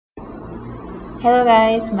Hello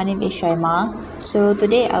guys, my name is Shaima. So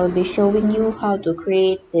today I will be showing you how to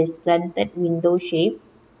create this slanted window shape.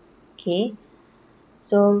 Okay,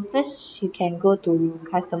 so first you can go to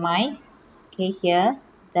customize. Okay, here.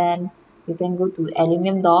 Then you can go to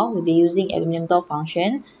aluminium door. We'll be using aluminium door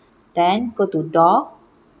function. Then go to door.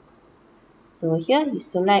 So here you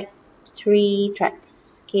select 3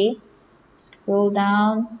 tracks. Okay, scroll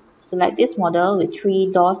down. Select this model with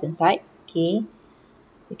 3 doors inside. Okay,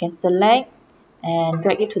 you can select and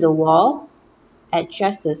drag it to the wall.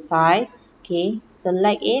 Adjust the size. Okay,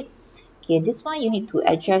 select it. Okay, this one you need to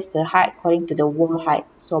adjust the height according to the wall height.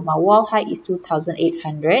 So my wall height is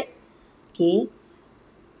 2800. Okay,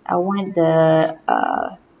 I want the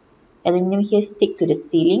aluminum here stick to the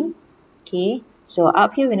ceiling. Okay, so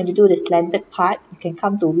up here when you do the slanted part, you can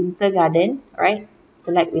come to winter garden. Right,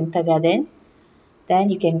 select winter garden. Then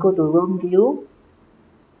you can go to room view.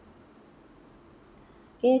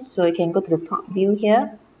 Okay, so you can go to the top view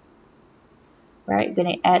here. Right, when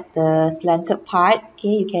I add the slanted part,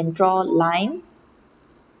 okay, you can draw line.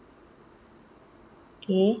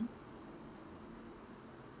 Okay,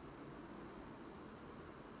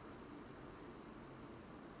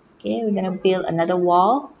 okay, we're gonna build another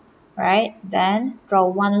wall. Right, then draw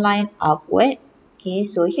one line upward. Okay,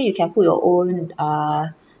 so here you can put your own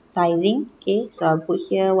sizing. Okay, so I'll put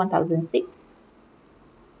here 1006.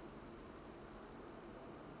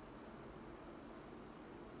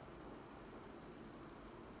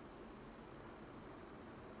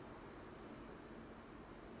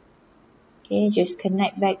 Okay, just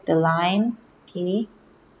connect back the line. Okay,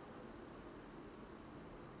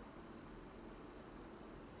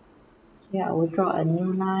 here I will draw a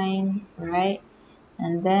new line. Right,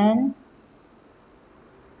 and then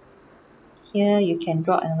here you can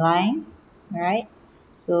draw a line. Right,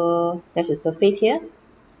 so there's a surface here.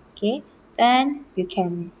 Okay, then you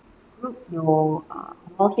can group your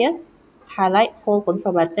wall here, highlight, hold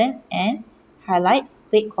control button and highlight,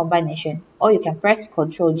 click combination, or you can press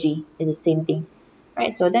Ctrl G. It's the same thing.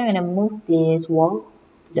 Right, so then when I move this wall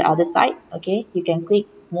to the other side, okay, you can click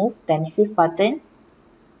move, then shift button.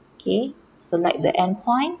 Okay, select the end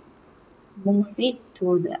point, move it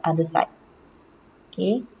to the other side.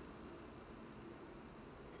 Okay,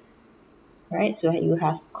 right, so you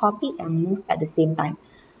have copy and move at the same time.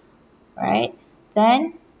 Right,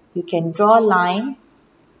 then you can draw line.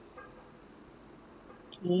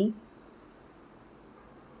 Okay,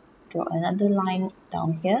 draw another line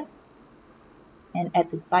down here and at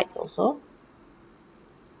the sides also,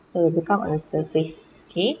 so it become a surface.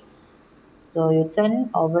 Okay, so you turn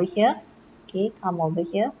over here. Okay, come over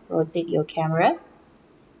here, rotate your camera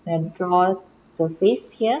and draw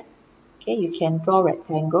surface here. Okay, you can draw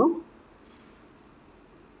rectangle.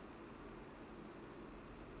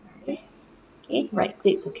 Okay, right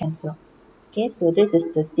click to cancel. Okay, so this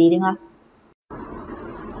is the ceiling up.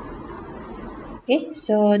 Okay,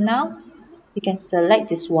 so now you can select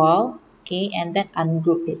this wall. Okay, and then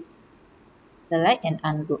ungroup it. Select and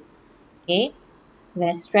ungroup. Okay, we're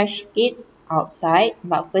going to stretch it outside,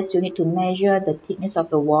 but first you need to measure the thickness of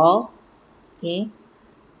the wall. Okay,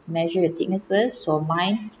 measure the thickness first. So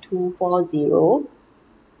mine 240.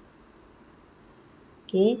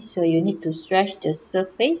 Okay, so you need to stretch the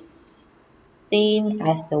surface same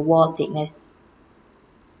as the wall thickness.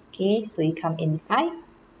 Okay, so you come inside.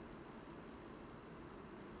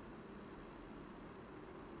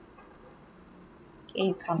 Okay,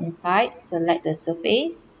 you come inside, select the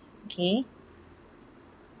surface. Okay,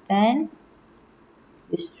 then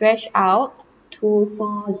you stretch out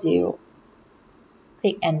 240.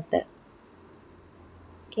 Click enter.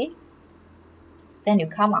 Okay, then you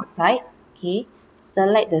come outside. Okay,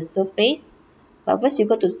 select the surface, but first you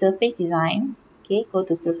go to surface design. Okay, go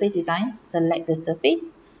to surface design, select the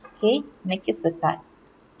surface. Okay, make it facade.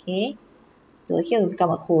 Okay, so here will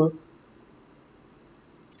become a hole,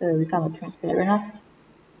 so it will become a transparent.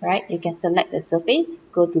 Right, you can select the surface,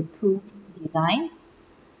 go to tool design.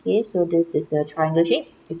 Okay, so this is the triangle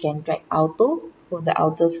shape. You can drag auto for the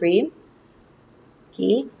outer frame.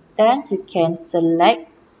 Okay, then you can select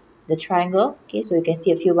the triangle. Okay, so you can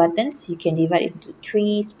see a few buttons. You can divide it into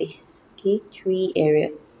 3 space. Okay, 3 area.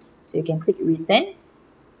 So you can click return.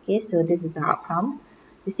 Okay, so this is the outcome.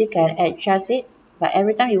 You still can adjust it, but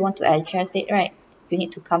every time you want to adjust it, right, you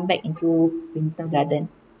need to come back into winter garden.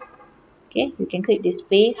 Okay, you can click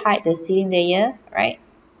display, hide the ceiling layer. Right,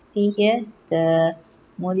 see here the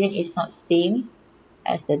mullion is not same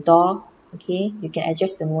as the door. Okay, you can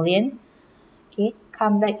adjust the mullion. Okay,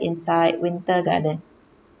 come back inside winter garden.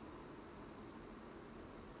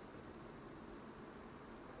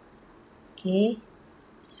 Okay,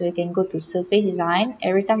 so so you can go to surface design.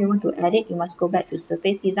 Every time you want to edit, you must go back to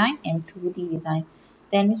surface design and 2D design.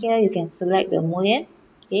 Then here you can select the mullion,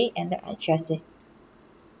 okay, and then adjust it.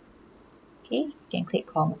 Okay, you can click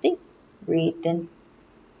complete, return.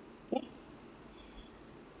 Okay.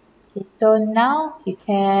 Okay, so now you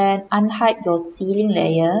can unhide your ceiling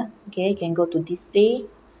layer. Okay, you can go to display.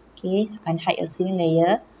 Okay, unhide your ceiling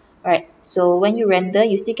layer. Alright, so when you render,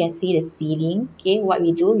 you still can see the ceiling. Okay, what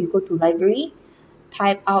we do, you go to library,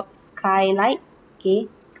 type out skylight. Okay,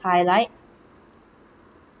 skylight.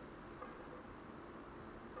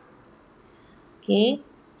 Okay,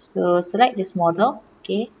 so select this model.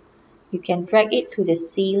 Okay, you can drag it to the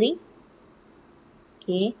ceiling.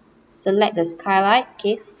 Okay, select the skylight.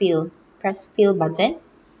 Okay, fill. Press fill button.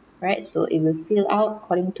 Right, so it will fill out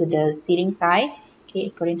according to the ceiling size. Okay,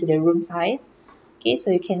 according to the room size. Okay,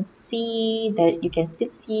 so you can see that you can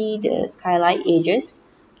still see the skylight edges.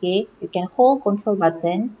 Okay, you can hold control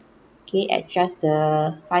button. Okay, adjust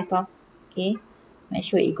the size of. Okay, make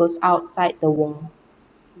sure it goes outside the wall.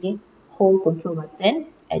 Okay, hold control button,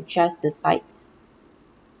 adjust the size,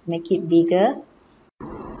 make it bigger.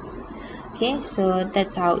 Okay, so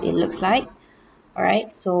that's how it looks like.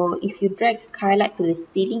 Alright, so if you drag skylight to the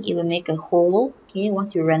ceiling, it will make a hole. Okay,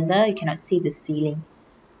 once you render, you cannot see the ceiling.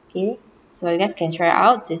 Okay, so you guys can try it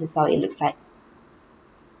out. This is how it looks like.